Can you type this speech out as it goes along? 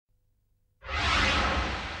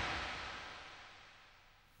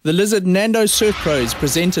The Lizzard Nandos Surf Pro is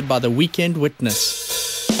presented by the Weekend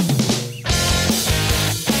Witness.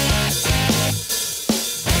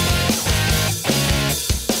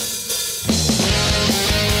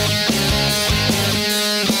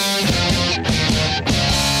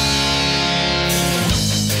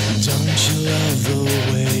 Don't you love the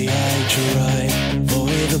way I try?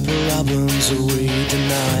 Avoid the problems we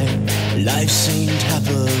deny. Life seemed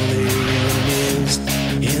happily amused.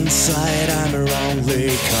 Inside I'm wrongly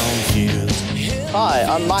confused. Hi,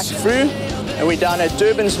 I'm Mike Frew, and we're down at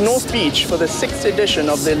Durban's North Beach for the 6th edition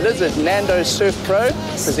of the Lizzard Nandos Surf Pro,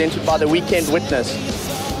 presented by the Weekend Witness.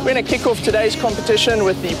 We're going to kick off today's competition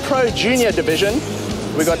with the Pro Junior division.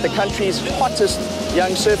 We've got the country's hottest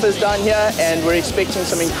young surfers down here, and we're expecting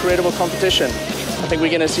some incredible competition. I think we're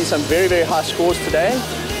going to see some very, very high scores today.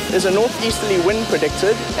 There's a northeasterly wind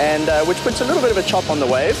predicted, and which puts a little bit of a chop on the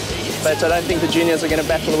wave, but I don't think the juniors are going to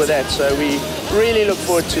battle with that, so we really look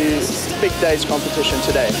forward to big day's competition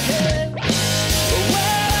today.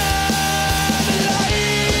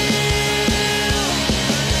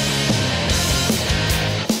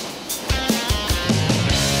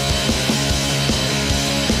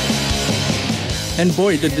 And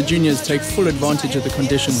boy, did the juniors take full advantage of the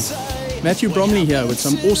conditions. Matthew Bromley here with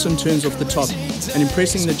some awesome turns off the top and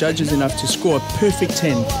impressing the judges enough to score a perfect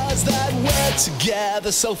 10.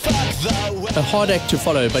 A hard act to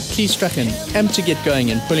follow, but Keith Strachan amped to get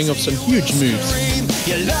going and pulling off some huge moves.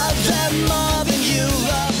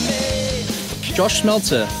 Josh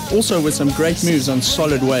Smeltzer also with some great moves on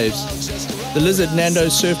solid waves. The Lizzard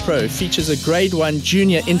Nandos Surf Pro features a Grade 1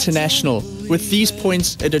 Junior International. With these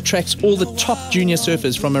points, it attracts all the top junior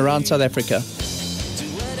surfers from around South Africa.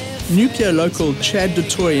 Nuclear local Chad du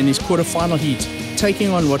Toit in his quarter-final heat, taking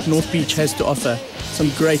on what North Beach has to offer. Some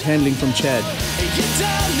great handling from Chad.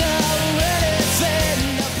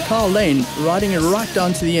 Carl Lane riding it right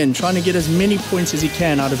down to the end, trying to get as many points as he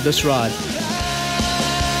can out of this ride.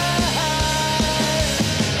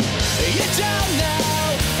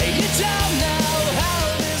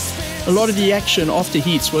 A lot of the action after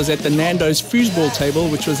heats was at the Nandos foosball table,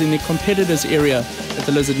 which was in the competitors area at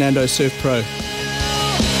the Lizzard Nandos Surf Pro.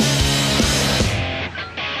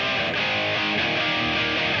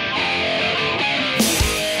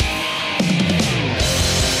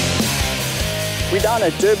 We're down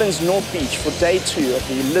at Durban's North Beach for day 2 of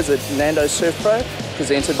the Lizzard Nandos Surf Pro,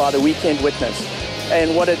 presented by the Weekend Witness.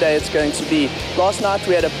 And what a day it's going to be. Last night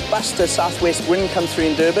we had a buster southwest wind come through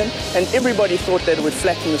in Durban, and everybody thought that it would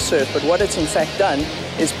flatten the surf, but what it's in fact done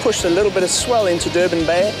is pushed a little bit of swell into Durban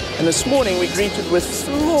Bay, and this morning we greeted with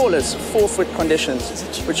flawless 4-foot conditions,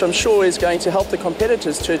 which I'm sure is going to help the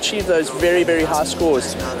competitors to achieve those very, very high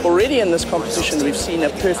scores. Already in this competition we've seen a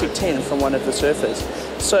perfect 10 from one of the surfers.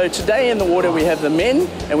 So today in the water we have the men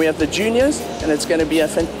and we have the juniors, and it's going to be a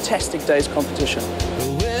fantastic day's competition.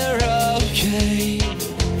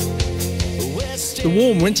 The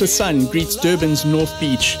warm winter sun greets Durban's North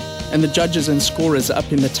Beach, and the judges and scorers are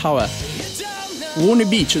up in the tower. Warner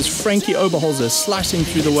Beach is Frankie Oberholzer slicing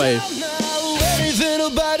through the wave,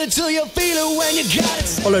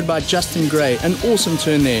 followed by Justin Gray, an awesome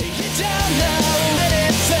turn there.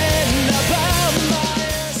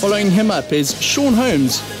 Following him up is Sean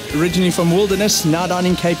Holmes, originally from Wilderness, now down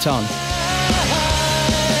in Cape Town.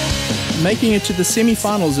 Making it to the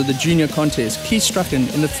semi-finals of the junior contest, Keith Strachan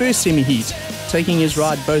in the first semi-heat, taking his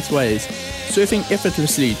ride both ways, surfing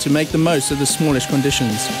effortlessly to make the most of the smallish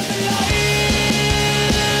conditions.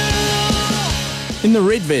 In the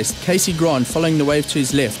red vest, Casey Grant following the wave to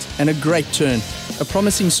his left, and a great turn. A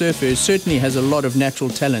promising surfer who certainly has a lot of natural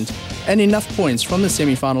talent, and enough points from the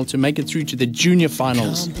semi-final to make it through to the junior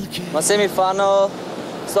finals. My semi-final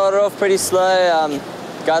started off pretty slow.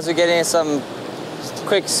 Guys were getting some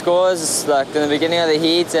quick scores like in the beginning of the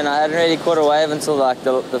heat, and I hadn't really caught a wave until like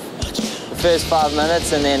the first 5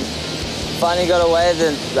 minutes, and then finally got a wave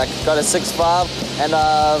and like got a 6.5, and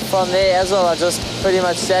from there as well I just pretty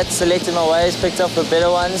much sat, selected my waves, picked up the better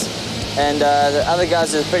ones, and the other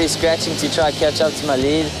guys were pretty scratching to try to catch up to my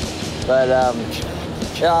lead, but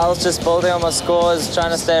yeah, I was just building on my scores, trying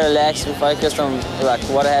to stay relaxed and focused on like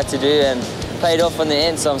what I had to do, and paid off in the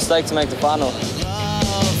end, so I'm stoked to make the final.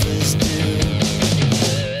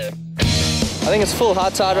 I think it's full high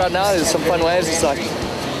tide right now. There's some fun waves. It's like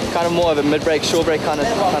kind of more of a mid-break, short break kind of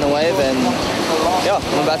wave, and yeah,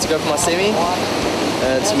 I'm about to go for my semi.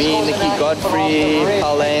 It's me, Nicky, Godfrey,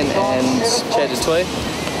 Carl Lane, and Chad du Toit.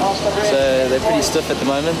 So they're pretty stiff at the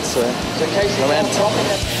moment. So I'm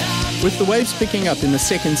amped. With the waves picking up in the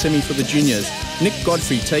second semi for the juniors, Nick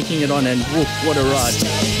Godfrey taking it on, and whoop, what a ride.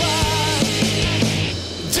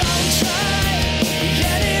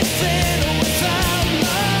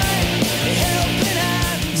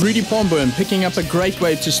 Rudy Palmboom picking up a great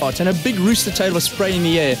wave to start and a big rooster tail of spray in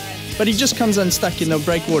the air, but he just comes unstuck in the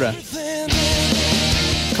breakwater.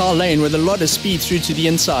 Carl Lane with a lot of speed through to the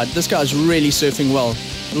inside. This guy's really surfing well.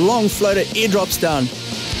 Long floater, airdrops down.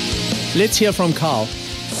 Let's hear from Carl.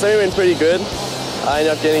 Swimming went pretty good. I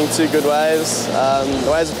ended up getting 2 good waves. The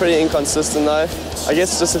waves are pretty inconsistent though. I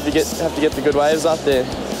guess just if you have to get the good waves out there.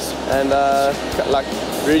 And like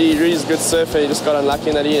Rudy's a good surfer. He just got unlucky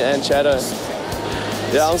in that heat and shadow.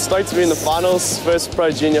 Yeah, I'm stoked to be in the finals. First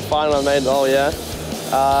pro junior final I made all year.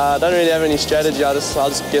 I don't really have any strategy. I guess I'll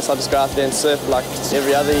just go out there and surf like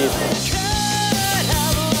every other heat.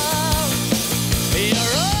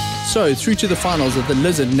 So, through to the finals of the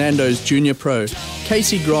Lizzard Nandos Junior Pro.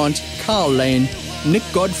 Casey Grant, Carl Lane, Nick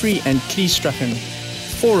Godfrey and Clee Strucken.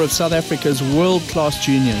 4 of South Africa's world-class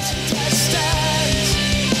juniors.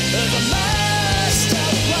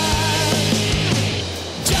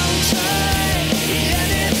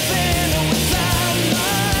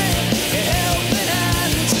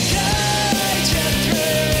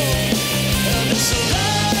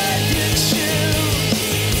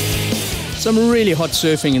 Some really hot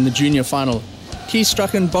surfing in the junior final. Clee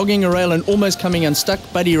Strucken bogging a rail and almost coming unstuck,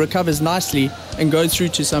 but he recovers nicely and goes through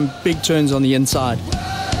to some big turns on the inside.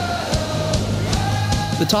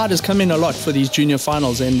 The tide has come in a lot for these junior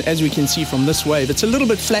finals, and as we can see from this wave, it's a little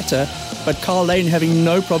bit flatter, but Carl Lane having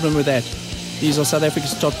no problem with that. These are South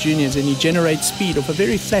Africa's top juniors, and he generates speed off a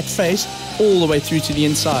very flat face all the way through to the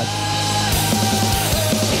inside.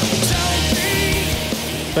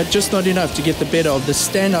 But just not enough to get the better of the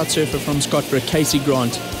standout surfer from Scottbrook, Casey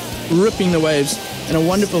Grant, ripping the waves and a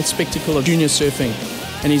wonderful spectacle of junior surfing.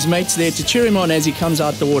 And his mates there to cheer him on as he comes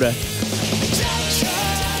out the water.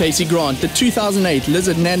 Casey Grant, the 2008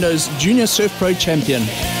 Lizzard Nandos Junior Surf Pro champion.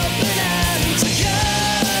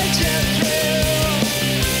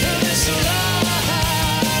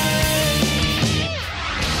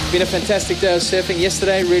 Been a fantastic day of surfing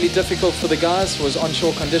yesterday. Really difficult for the guys. It was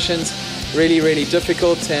onshore conditions. Really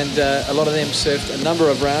difficult, and a lot of them surfed a number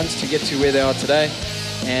of rounds to get to where they are today,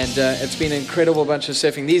 and it's been an incredible bunch of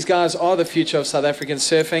surfing. These guys are the future of South African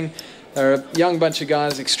surfing. They're a young bunch of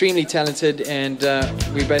guys, extremely talented, and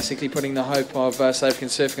we're basically putting the hope of South African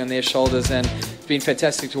surfing on their shoulders, and it's been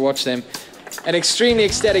fantastic to watch them. An extremely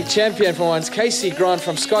ecstatic champion for once, Casey Grant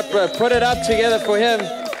from Scottbrook. Put it up together for him.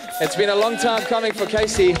 It's been a long time coming for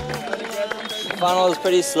Casey. The final was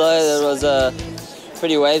pretty slow. There was a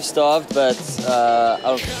pretty wave starved, but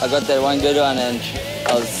I got that one good one, and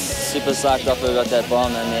I was super psyched after I got that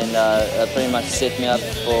bomb, and then it pretty much set me up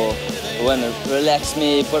for the win. It relaxed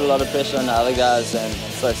me, put a lot of pressure on the other guys, and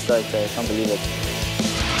so stoked. I can't believe it.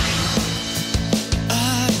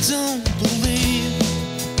 I don't believe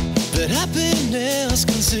that happiness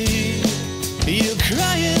can see you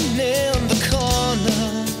crying in the corner.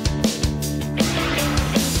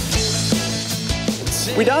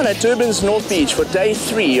 We're down at Durban's North Beach for day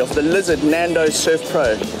 3 of the Lizzard Nandos Surf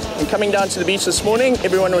Pro. And coming down to the beach this morning,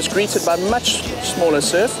 everyone was greeted by much smaller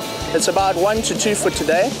surf. It's about 1 to 2 foot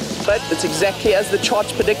today, but it's exactly as the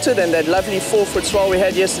charts predicted, and that lovely 4-foot swell we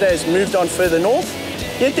had yesterday has moved on further north.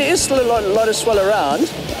 Yet there is still a lot of swell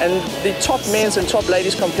around, and the top men's and top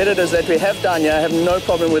ladies competitors that we have down here have no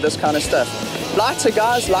problem with this kind of stuff. Lighter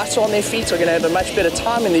guys, lighter on their feet, are going to have a much better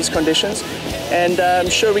time in these conditions. And I'm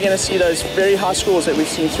sure we're going to see those very high scores that we've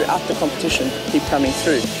seen throughout the competition keep coming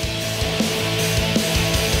through.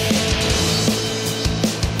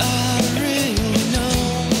 I really know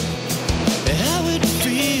how it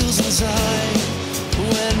feels inside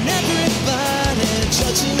when everybody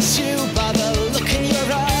judges you by the look in your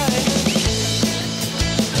eye.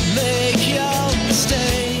 Make your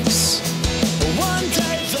mistakes one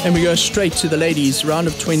day. And we go straight to the ladies' round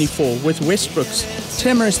of 24 with Westbrook's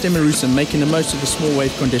Tamaris Demarusa making the most of the small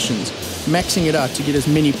wave conditions, maxing it out to get as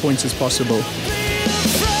many points as possible.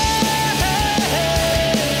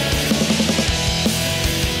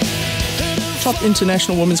 Top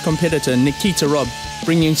international women's competitor Nikita Robb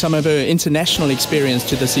bringing some of her international experience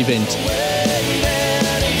to this event.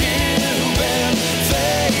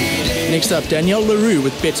 Next up, Danielle Leroux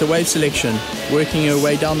with better wave selection, working her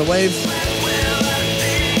way down the wave.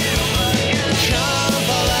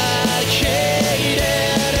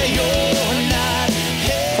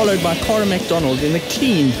 Followed by Cara MacDonald in the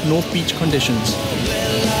clean North Beach conditions.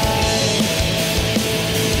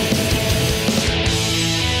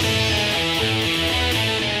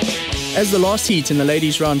 As the last heat in the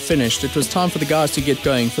ladies' round finished, it was time for the guys to get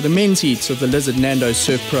going for the men's heats of the Lizzard Nandos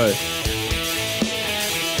Surf Pro.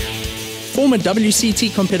 Former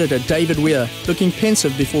WCT competitor David Weir looking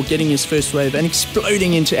pensive before getting his first wave and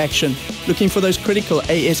exploding into action, looking for those critical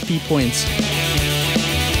ASP points.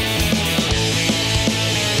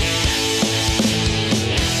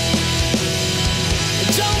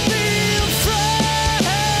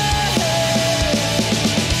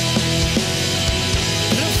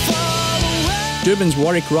 Durban's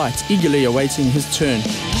Warwick Wright eagerly awaiting his turn.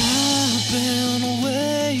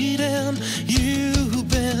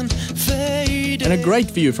 And a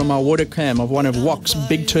great view from our water cam of one of WOC's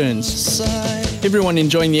big turns. Everyone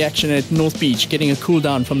enjoying the action at North Beach, getting a cool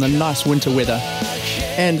down from the nice winter weather.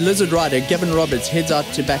 And Lizzard rider Gavin Roberts heads out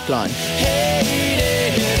to backline.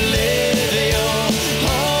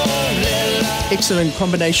 Excellent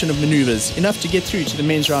combination of maneuvers, enough to get through to the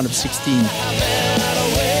men's round of 16.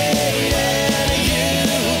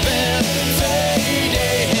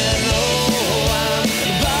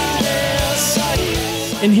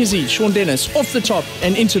 In his heat, Sean Dennis off the top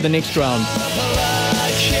and into the next round.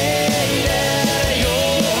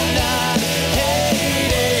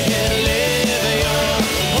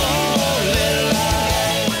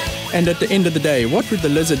 And at the end of the day, what would the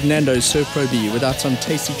Lizzard Nandos Surf Pro be without some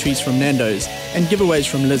tasty treats from Nandos and giveaways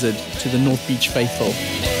from Lizzard to the North Beach faithful?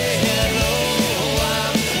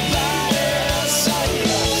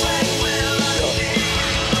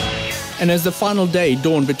 And as the final day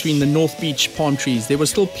dawned between the North Beach palm trees, there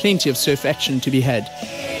was still plenty of surf action to be had.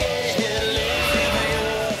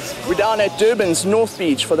 We're down at Durban's North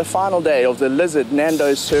Beach for the final day of the Lizzard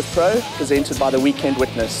Nandos Surf Pro, presented by the Weekend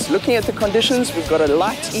Witness. Looking at the conditions, we've got a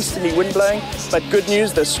light easterly wind blowing, but good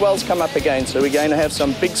news, the swells come up again, so we're going to have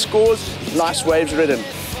some big scores, nice waves ridden.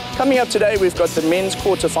 Coming up today, we've got the men's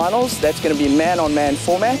quarterfinals. That's going to be man-on-man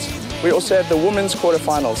format. We also have the women's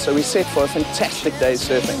quarterfinals, so we're set for a fantastic day's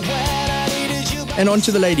surfing. And on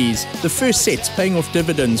to the ladies, the first set's paying off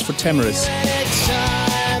dividends for Tamaris.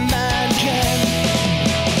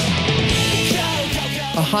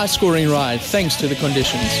 A high-scoring ride thanks to the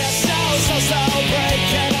conditions.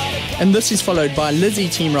 And this is followed by Lizzie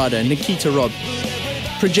team rider Nikita Robb,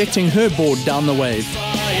 projecting her board down the wave.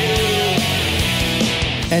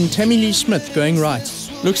 And Tammy Lee Smith going right.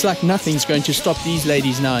 Looks like nothing's going to stop these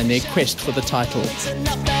ladies now in their quest for the title.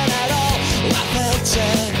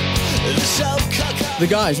 The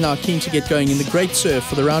guys now keen to get going in the great surf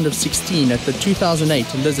for the round of 16 at the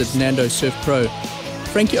 2008 Lizzard Nandos Surf Pro.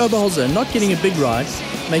 Frankie Oberholzer not getting a big ride,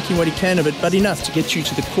 making what he can of it, but enough to get you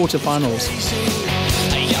to the quarterfinals.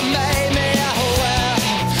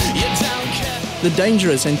 The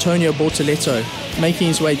dangerous Antonio Bortoletto making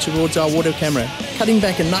his way towards our water camera, cutting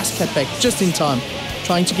back a nice cutback just in time,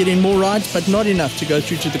 trying to get in more rides, but not enough to go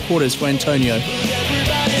through to the quarters for Antonio.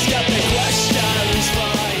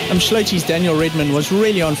 Schlote's Daniel Redman was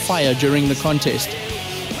really on fire during the contest.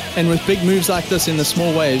 And with big moves like this in the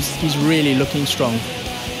small waves, he's really looking strong.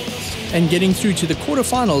 And getting through to the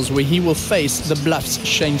quarterfinals where he will face the Bluffs'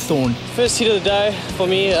 Shane Thorne. First heat of the day for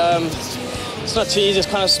me, it's not too easy, it's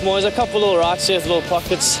kind of small. There's a couple little rights here with little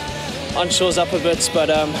pockets, onshore's up a bit, but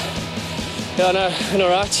yeah, no,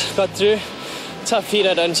 right, got through. Tough heat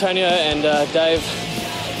at Antonio and Dave,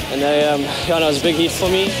 and they, yeah, no, it was a big heat for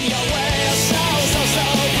me.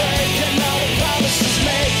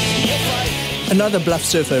 Another Bluff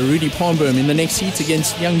surfer, Rudy Palmboom, in the next heat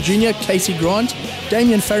against young junior Casey Grant,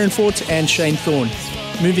 Damien Farrenfort and Shane Thorne,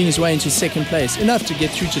 moving his way into second place, enough to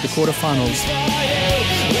get through to the quarterfinals.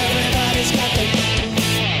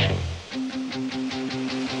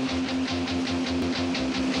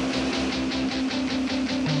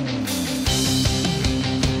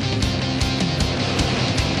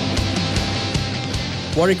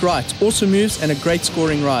 Warwick Wright also moves and a great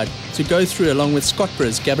scoring ride to go through along with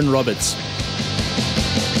Scottborough's Gavin Roberts.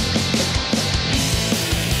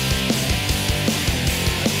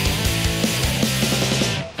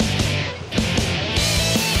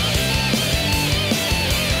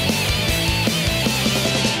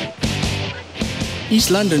 East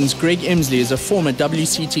London's Greg Emsley is a former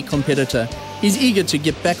WCT competitor. He's eager to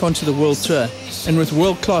get back onto the World Tour, and with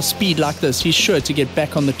world-class speed like this, he's sure to get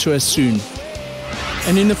back on the tour soon.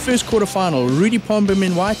 And in the first quarterfinal, Rudy Palmboom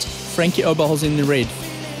in white, Frankie Oberholz in the red.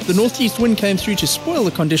 The northeast wind came through to spoil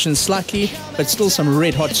the conditions slightly, but still some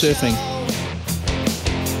red-hot surfing.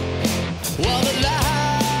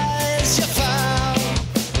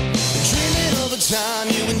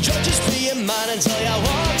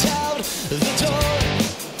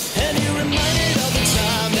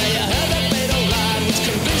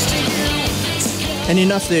 And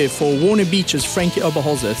enough there for Warner Beach's Frankie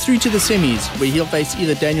Oberholzer through to the semis, where he'll face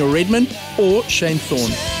either Daniel Redman or Shane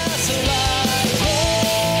Thorne.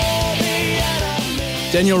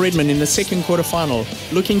 Daniel Redman in the second quarterfinal,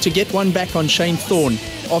 looking to get one back on Shane Thorne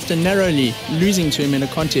after narrowly losing to him in a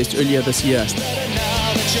contest earlier this year.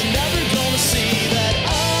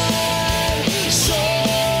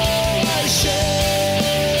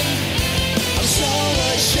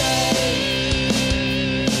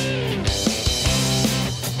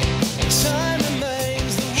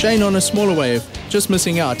 Shane on a smaller wave, just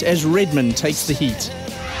missing out as Redmond takes the heat.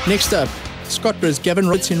 Next up, Scotland's Gavin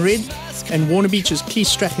Roberts in red and Warner Beach's Clee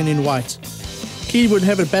Strachan in white. Clee would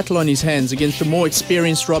have a battle on his hands against the more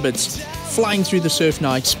experienced Roberts, flying through the surf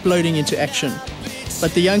now, exploding into action.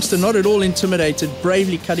 But the youngster, not at all intimidated,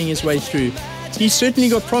 bravely cutting his way through. He's certainly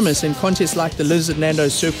got promise, and contests like the Lizzard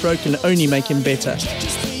Nandos Surf Pro can only make him better.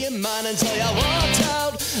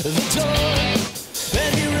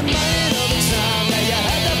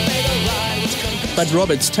 But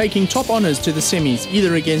Roberts taking top honours to the semis,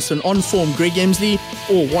 either against an on-form Greg Emsley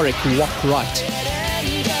or Warwick Wright.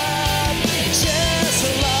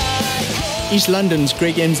 East London's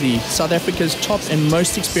Greg Emsley, South Africa's top and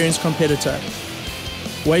most experienced competitor.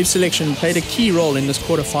 Wave selection played a key role in this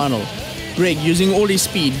quarter-final. Greg using all his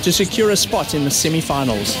speed to secure a spot in the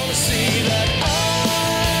semi-finals.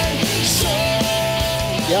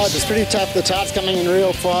 Yeah, it was pretty tough. The tide's coming in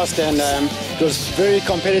real fast, and it was very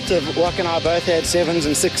competitive. Wak and I both had 7s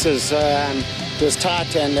and 6s, so it was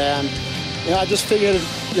tight. And I just figured,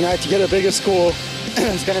 to get a bigger score,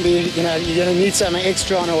 it's going to be, you're going to need something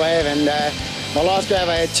extra on a wave. And my last wave,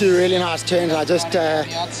 I had 2 really nice turns. I just,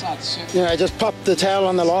 just popped the tail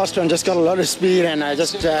on the last one, just got a lot of speed, and I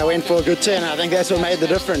just went for a good turn. I think that's what made the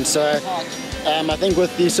difference. So I think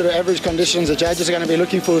with these sort of average conditions, the judges are going to be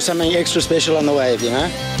looking for something extra special on the wave,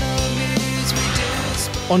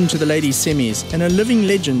 On to the ladies' semis, and a living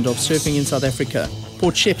legend of surfing in South Africa,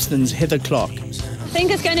 Port Shepston's Heather Clark. I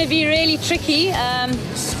think it's going to be really tricky.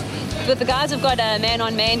 But the guys have got a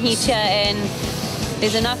man-on-man heat here, and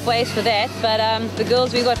there's enough waves for that. But the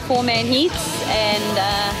girls, we've got 4-man heats, and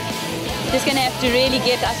just going to have to really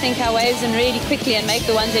get, I think, our waves in really quickly and make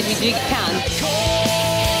the ones that we do count.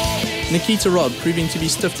 Nikita Robb proving to be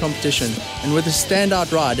stiff competition, and with a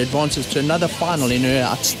standout ride advances to another final in her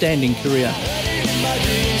outstanding career.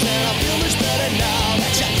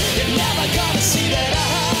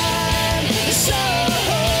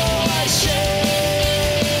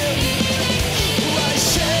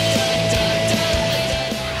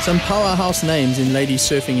 Some powerhouse names in ladies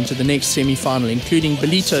surfing into the next semi-final, including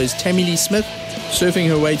Belito's Tammy Lee Smith, surfing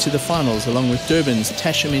her way to the finals along with Durban's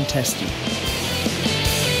Tasha Mentasti.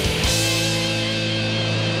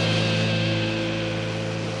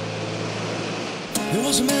 There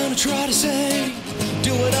was a man who tried to say,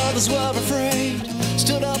 do what others were afraid,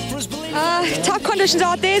 stood up for his belief. Tough conditions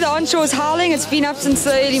out there. The onshore is howling. It's been up since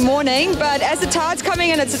the early morning, but as the tide's coming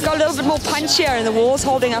in, it's got a little bit more punch here, and the wall's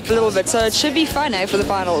holding up a little bit, so it should be fun for the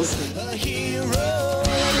finals.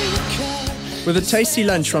 With a tasty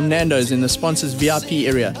lunch from Nando's in the sponsor's VIP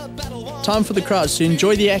area, time for the crowds to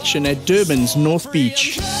enjoy the action at Durban's North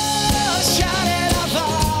Beach.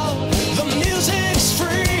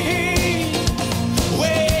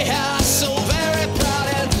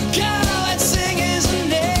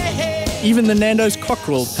 Even the Nando's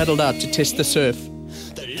cockerel paddled out to test the surf.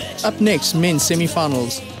 Up next, men's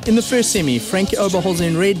semi-finals. In the first semi, Frankie Oberholzer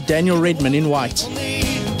in red, Daniel Redman in white.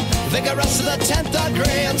 Vigorous to the 10th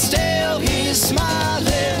degree, and still he's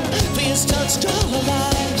smiling. Fears touched all our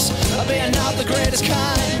lives, being not the greatest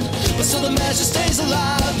kind, but still the measure stays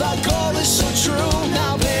alive. Our goal is so true.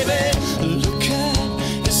 Now, baby, look at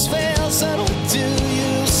his face, and what do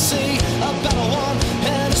you see? A better one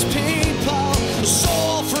and his people,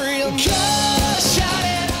 soul free.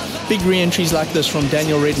 Big re-entries like this from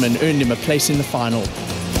Daniel Redman earned him a place in the final.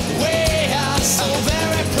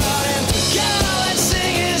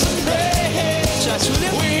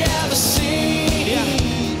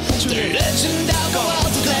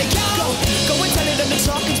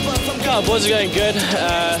 Yeah, boards are going good.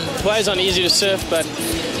 Waves aren't easy to surf, but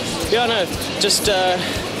I've surfed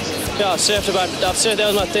that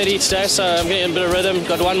was my third heat today, so I'm getting a bit of rhythm.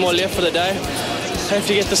 Got one more left for the day.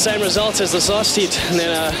 Hopefully get the same results as this last heat, and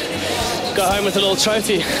then go home with a little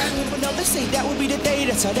trophy.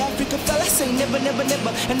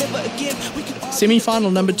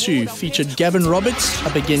 Semi-final number 2 featured Gavin Roberts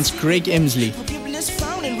up against Greg Emsley.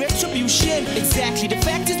 Exactly, the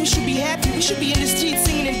fact is we should be happy. We should be in the street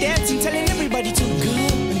singing and dancing, telling everybody to go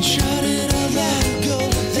and shout it out loud. Go,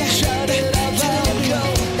 yeah, shout it out loud. Go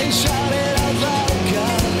and shout it out loud. Go,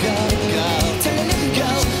 go, go. Telling everybody go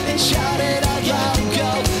and shout it out loud.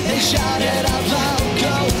 Go and shout it out loud.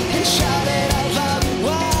 Go and shout it out loud.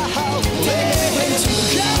 Wow, telling everybody to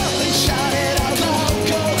go and shout it out loud.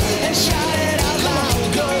 Go and shout it out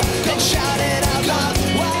loud. Go and shout it out loud.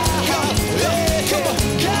 Wow, hey, come on,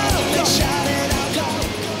 go and shout it out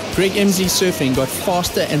loud. Greg Emsley's surfing got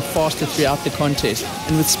faster and faster throughout the contest,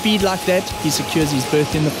 and with speed like that, he secures his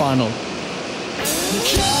berth in the final.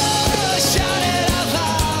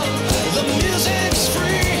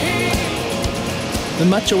 The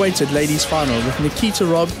much-awaited ladies' final with Nikita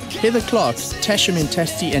Robb, Heather Clark, Tasha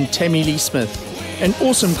Mentasti and Tammy Lee Smith. An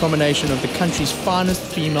awesome combination of the country's finest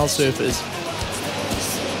female surfers.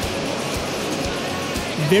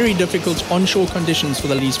 Very difficult onshore conditions for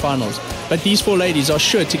the ladies' finals, but these four ladies are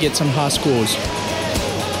sure to get some high scores.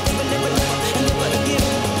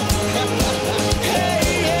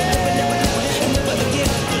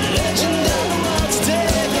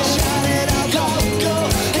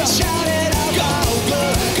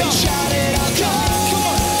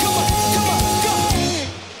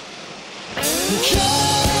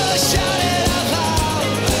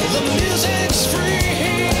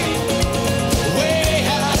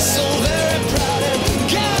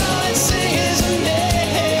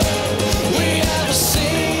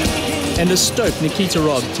 And a stoked Nikita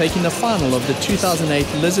Robb taking the final of the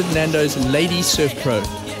 2008 Lizzard Nandos Ladies Surf Pro.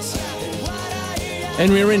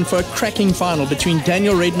 And we're in for a cracking final between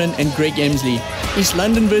Daniel Redman and Greg Emsley. East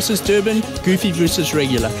London versus Durban, Goofy versus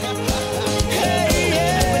Regular.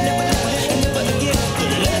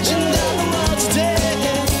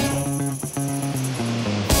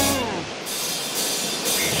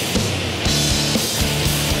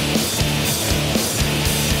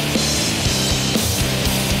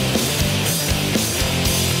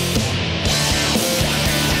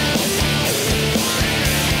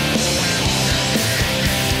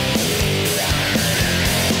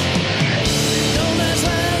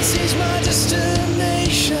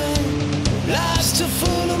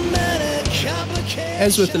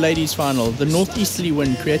 As with the ladies' final, the northeasterly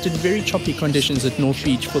wind created very choppy conditions at North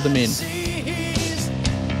Beach for the men.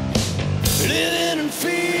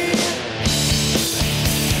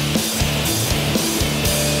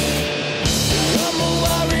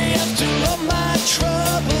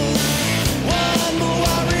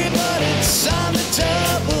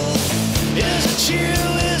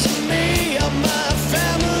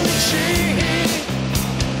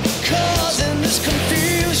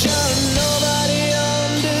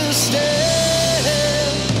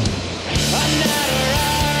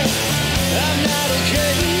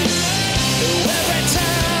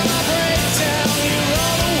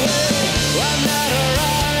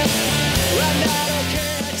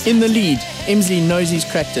 In the lead, Emsley knows he's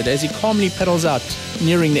cracked it as he calmly pedals out,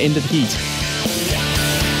 nearing the end of the heat.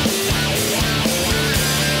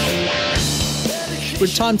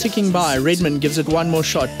 With time ticking by, Redman gives it one more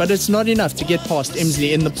shot, but it's not enough to get past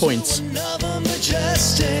Emsley in the points.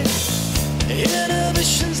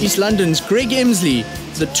 East London's Greg Emsley,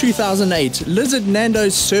 the 2008 Lizzard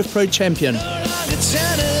Nandos Surf Pro champion.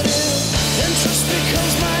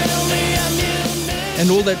 And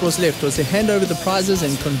all that was left was to hand over the prizes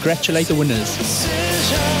and congratulate the winners.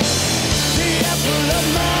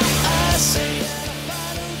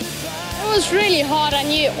 It was really hard. I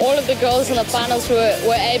knew all of the girls in the finals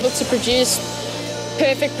were able to produce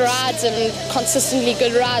perfect rides and consistently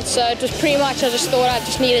good rides. So it was pretty much, I just thought I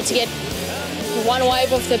just needed to get one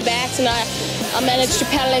wave off the bat, and I managed to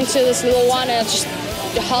paddle into this little one, and it just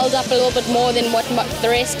held up a little bit more than what the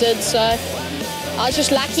rest did. So I was just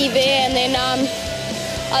lucky there, and then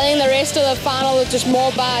I think the rest of the final was just more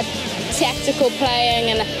about tactical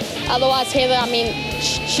playing, and otherwise Heather, I mean,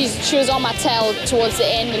 she was on my tail towards the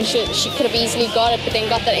end, and she could have easily got it, but then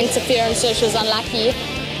got that interference, so she was unlucky.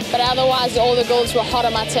 But otherwise, all the girls were hot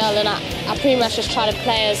on my tail, and I pretty much just tried to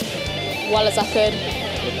play as well as I could.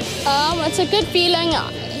 It's a good feeling.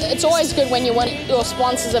 It's always good when you win your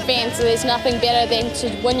sponsor's event, so there's nothing better than to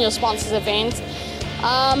win your sponsor's event.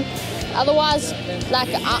 Otherwise, like,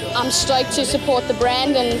 I'm stoked to support the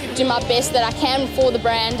brand and do my best that I can for the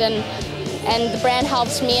brand, and the brand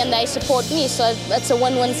helps me and they support me, so it's a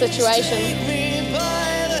win-win situation.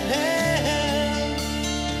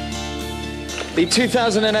 The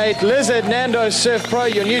 2008 Lizzard Nandos Surf Pro,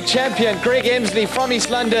 your new champion, Greg Emsley from East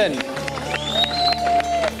London.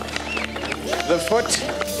 The foot,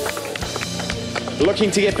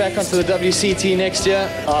 looking to get back onto the WCT next year.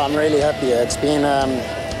 Oh, I'm really happy. It's been a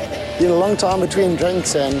long time between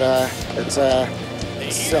drinks, and I'm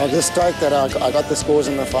just stoked that I got the scores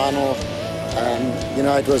in the final. You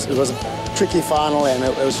know, it was a tricky final, and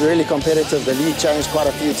it was really competitive. The lead changed quite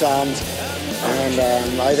a few times,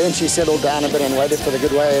 and I eventually settled down a bit and waited for the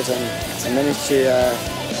good waves, and managed to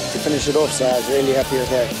finish it off. So I was really happy with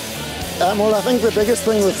that. Well, I think the biggest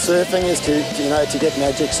thing with surfing is to get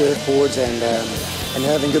magic surfboards and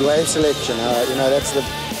having good wave selection. You know, that's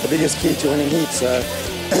the biggest key to winning heats. So,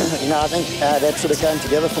 you know, I think that sort of came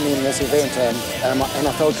together for me in this event, and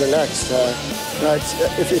I felt relaxed. You know,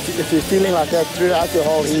 if you're feeling like that throughout your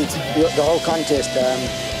whole heat, the whole contest,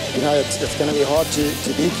 you know, it's going to be hard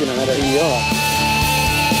to beat you no matter who you are.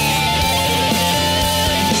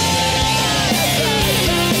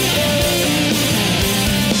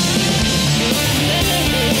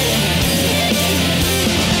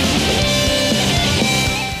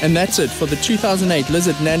 And that's it for the 2008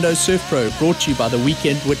 Lizzard Nandos Surf Pro, brought to you by the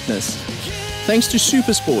Weekend Witness. Thanks to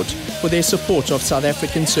Supersport for their support of South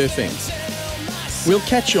African surfing. We'll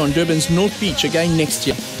catch you on Durban's North Beach again next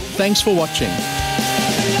year. Thanks for watching.